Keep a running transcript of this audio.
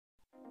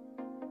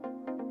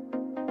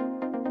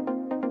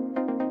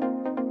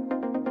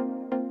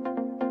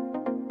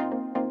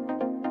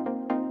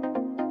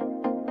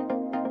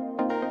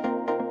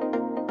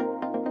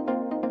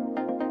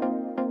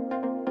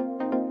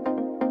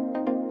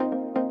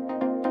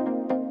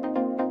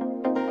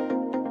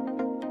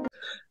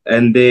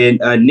And then,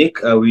 Nick,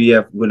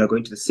 we're now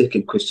going to the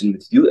second question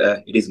with you.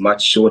 It is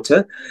much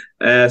shorter.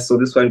 So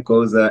this one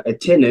goes, a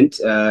tenant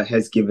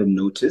has given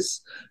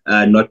notice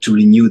not to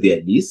renew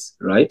their lease,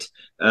 right?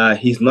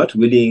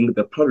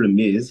 The problem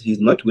is he's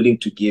not willing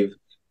to give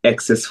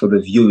access for the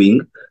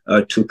viewing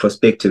to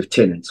prospective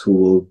tenants who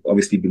will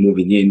obviously be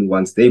moving in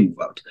once they move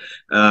out.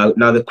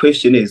 Now, the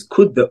question is,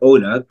 could the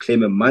owner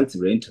claim a month's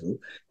rental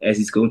as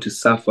he's going to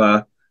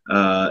suffer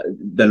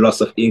the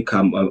loss of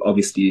income,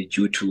 obviously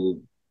due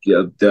to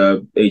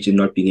the agent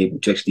not being able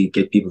to actually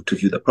get people to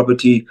view the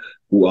property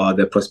who are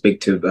the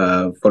prospective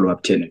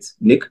follow-up tenants?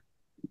 Nick?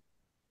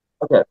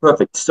 Okay,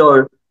 perfect.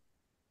 So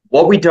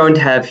what we don't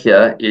have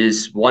here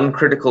is one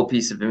critical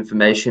piece of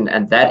information,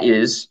 and that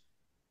is,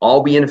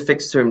 are we in a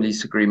fixed term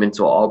lease agreement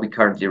or are we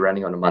currently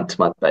running on a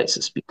month-to-month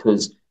basis?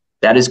 Because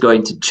that is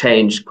going to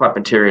change quite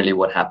materially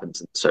what happens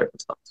in the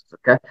circumstances,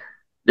 okay?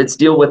 Let's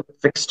deal with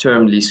fixed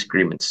term lease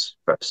agreements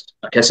first.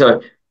 Okay,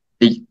 so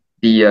the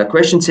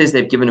question says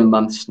they've given a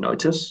month's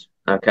notice,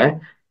 okay?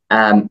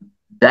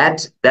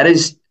 That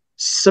is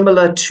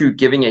similar to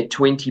giving a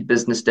 20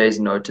 business days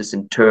notice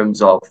in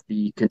terms of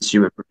the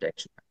Consumer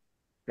Protection Act.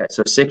 Okay,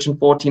 so Section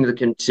 14 of the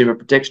Consumer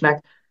Protection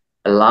Act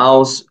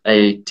allows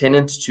a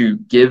tenant to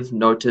give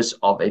notice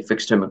of a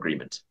fixed term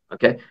agreement.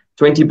 Okay,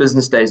 20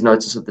 business days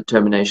notice of the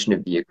termination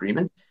of the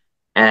agreement,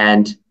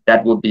 and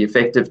that will be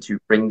effective to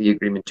bring the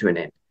agreement to an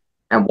end.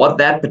 And what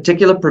that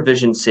particular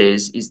provision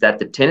says is that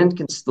the tenant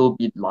can still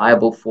be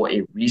liable for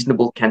a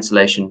reasonable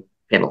cancellation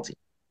penalty.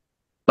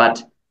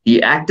 But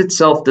the Act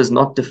itself does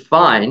not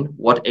define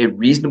what a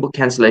reasonable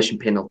cancellation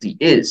penalty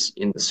is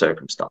in the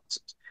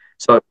circumstances.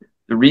 So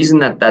the reason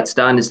that that's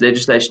done is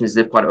legislation is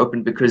quite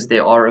open because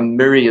there are a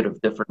myriad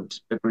of different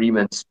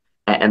agreements,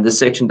 and this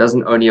section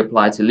doesn't only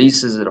apply to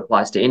leases, it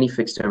applies to any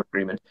fixed term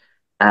agreement.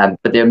 But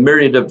there are a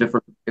myriad of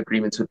different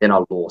agreements within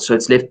our law. So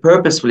it's left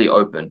purposefully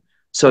open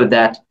so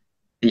that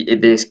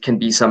there can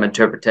be some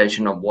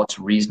interpretation of what's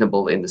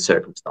reasonable in the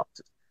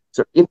circumstances.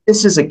 So if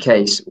this is a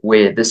case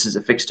where this is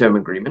a fixed term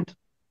agreement,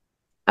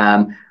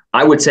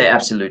 I would say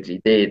absolutely.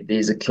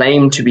 There's a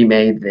claim to be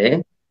made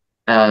there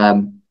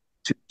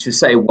to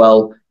say,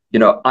 well, you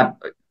know,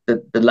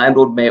 the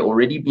landlord may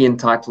already be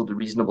entitled to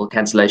reasonable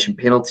cancellation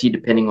penalty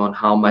depending on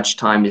how much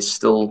time is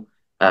still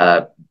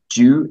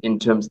due in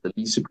terms of the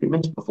lease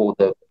agreement before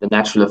the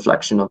natural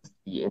reflection of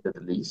the end of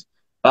the lease.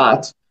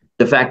 But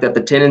the fact that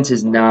the tenant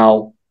is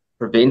now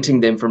preventing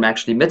them from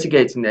actually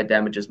mitigating their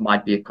damages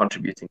might be a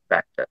contributing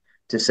factor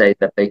to say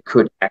that they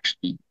could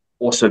actually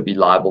also be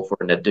liable for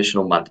an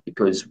additional month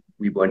because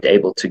we weren't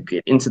able to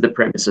get into the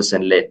premises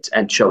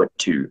and show it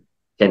to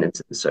tenants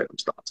in the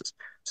circumstances.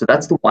 So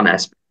that's the one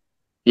aspect.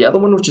 The other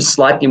one, which is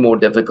slightly more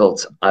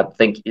difficult, I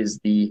think, is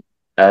the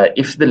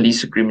if the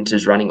lease agreement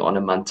is running on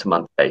a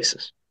month-to-month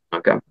basis.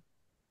 Okay,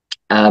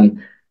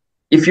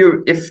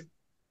 if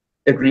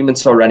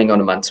agreements are running on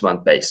a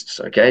month-to-month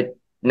basis, okay,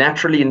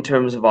 naturally in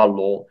terms of our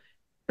law,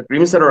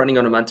 agreements that are running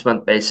on a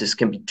month-to-month basis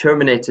can be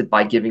terminated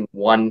by giving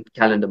 1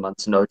 calendar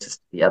month's notice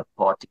to the other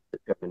party for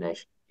the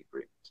termination of the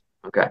agreement.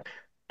 Okay,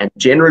 and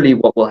generally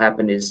what will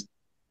happen is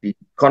the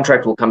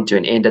contract will come to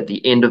an end at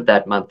the end of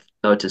that month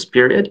notice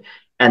period,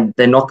 and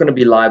they're not going to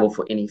be liable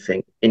for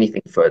anything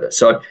further.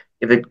 So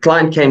if a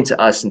client came to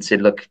us and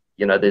said, look,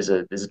 you know, there's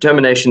a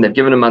termination, they've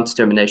given a month's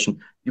termination,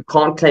 you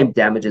can't claim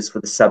damages for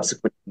the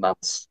subsequent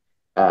months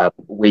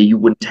where you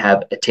wouldn't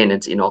have a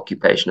tenant in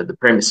occupation of the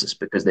premises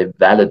because they've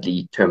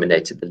validly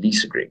terminated the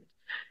lease agreement.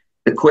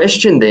 The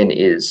question then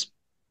is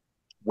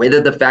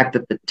whether the fact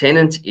that the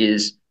tenant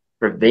is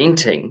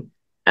preventing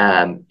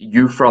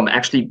you from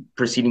actually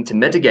proceeding to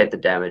mitigate the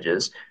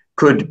damages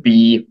could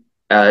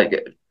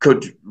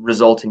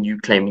result in you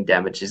claiming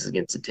damages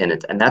against the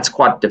tenant, and that's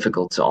quite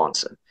difficult to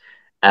answer.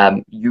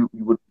 You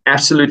would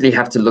absolutely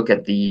have to look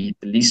at the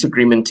lease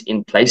agreement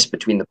in place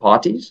between the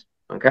parties.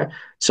 Okay,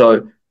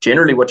 so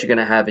generally what you're going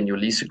to have in your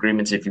lease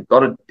agreements, if you've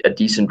got a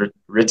decent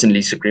written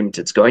lease agreement,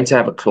 it's going to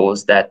have a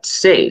clause that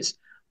says,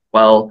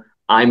 well,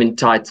 I'm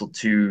entitled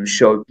to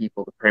show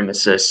people the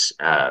premises,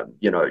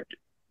 you know,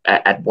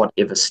 at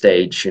whatever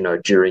stage, you know,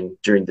 during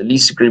the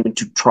lease agreement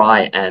to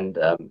try and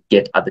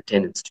get other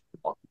tenants to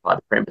occupy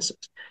the premises.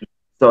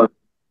 So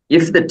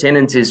if the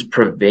tenant is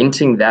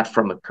preventing that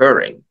from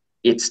occurring,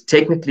 it's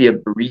technically a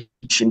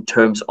breach in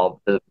terms of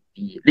the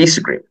lease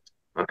agreement.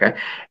 Okay,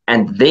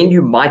 and then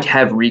you might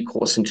have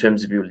recourse in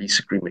terms of your lease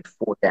agreement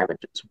for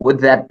damages. Would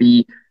that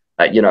be,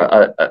 you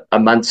know, a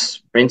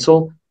month's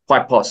rental?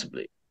 Quite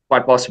possibly.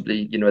 Quite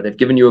possibly, you know, they've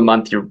given you a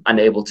month, you're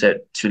unable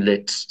to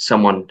let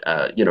someone,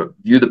 you know,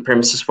 view the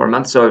premises for a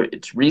month. So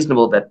it's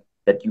reasonable that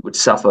you would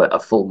suffer a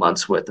full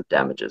month's worth of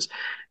damages.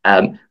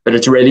 But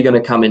it's really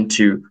going to come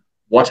into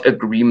what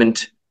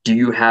agreement do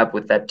you have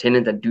with that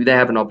tenant, and do they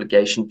have an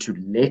obligation to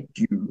let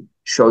you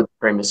show the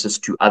premises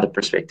to other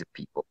prospective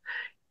people?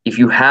 If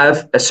you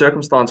have a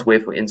circumstance where,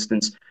 for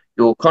instance,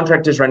 your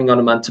contract is running on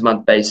a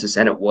month-to-month basis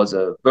and it was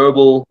a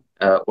verbal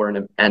or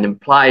an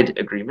implied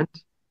agreement,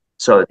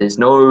 so there's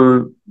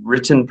no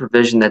written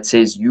provision that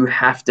says you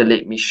have to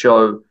let me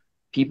show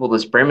people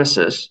this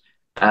premises,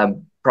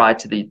 prior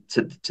to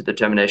the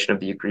termination of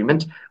the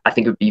agreement, I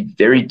think it would be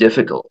very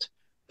difficult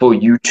for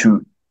you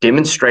to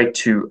demonstrate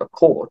to a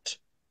court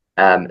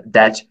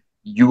that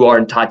you are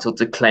entitled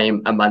to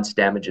claim a month's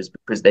damages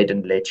because they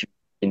didn't let you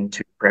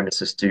into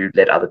premises to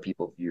let other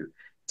people view.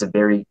 It's a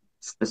very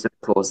specific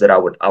clause that I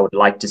would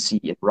like to see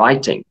in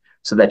writing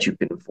so that you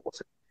can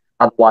enforce it.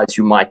 Otherwise,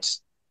 you might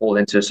fall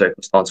into a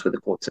circumstance where the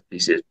court simply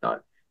says no.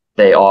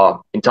 They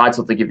are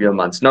entitled to give you a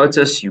month's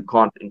notice. You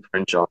can't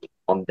infringe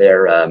on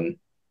their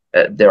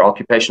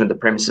occupation of the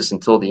premises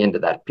until the end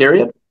of that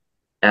period,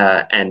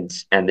 and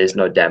there's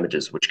no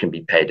damages which can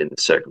be paid in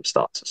the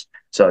circumstances.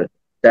 So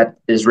that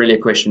is really a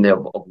question there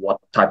of what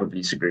type of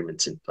lease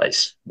agreement's in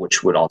place,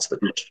 which would answer the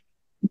question.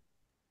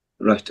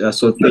 Right.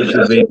 So thank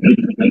you very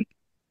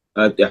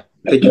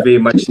thank you very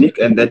much, Nick.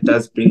 And that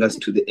does bring us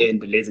to the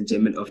end, ladies and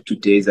gentlemen, of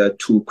today's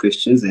 2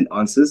 questions and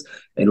answers.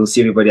 And we'll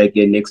see everybody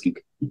again next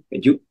week.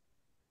 Thank you.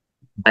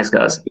 Thanks,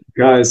 guys.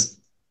 Guys.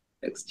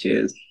 Thanks.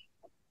 Cheers.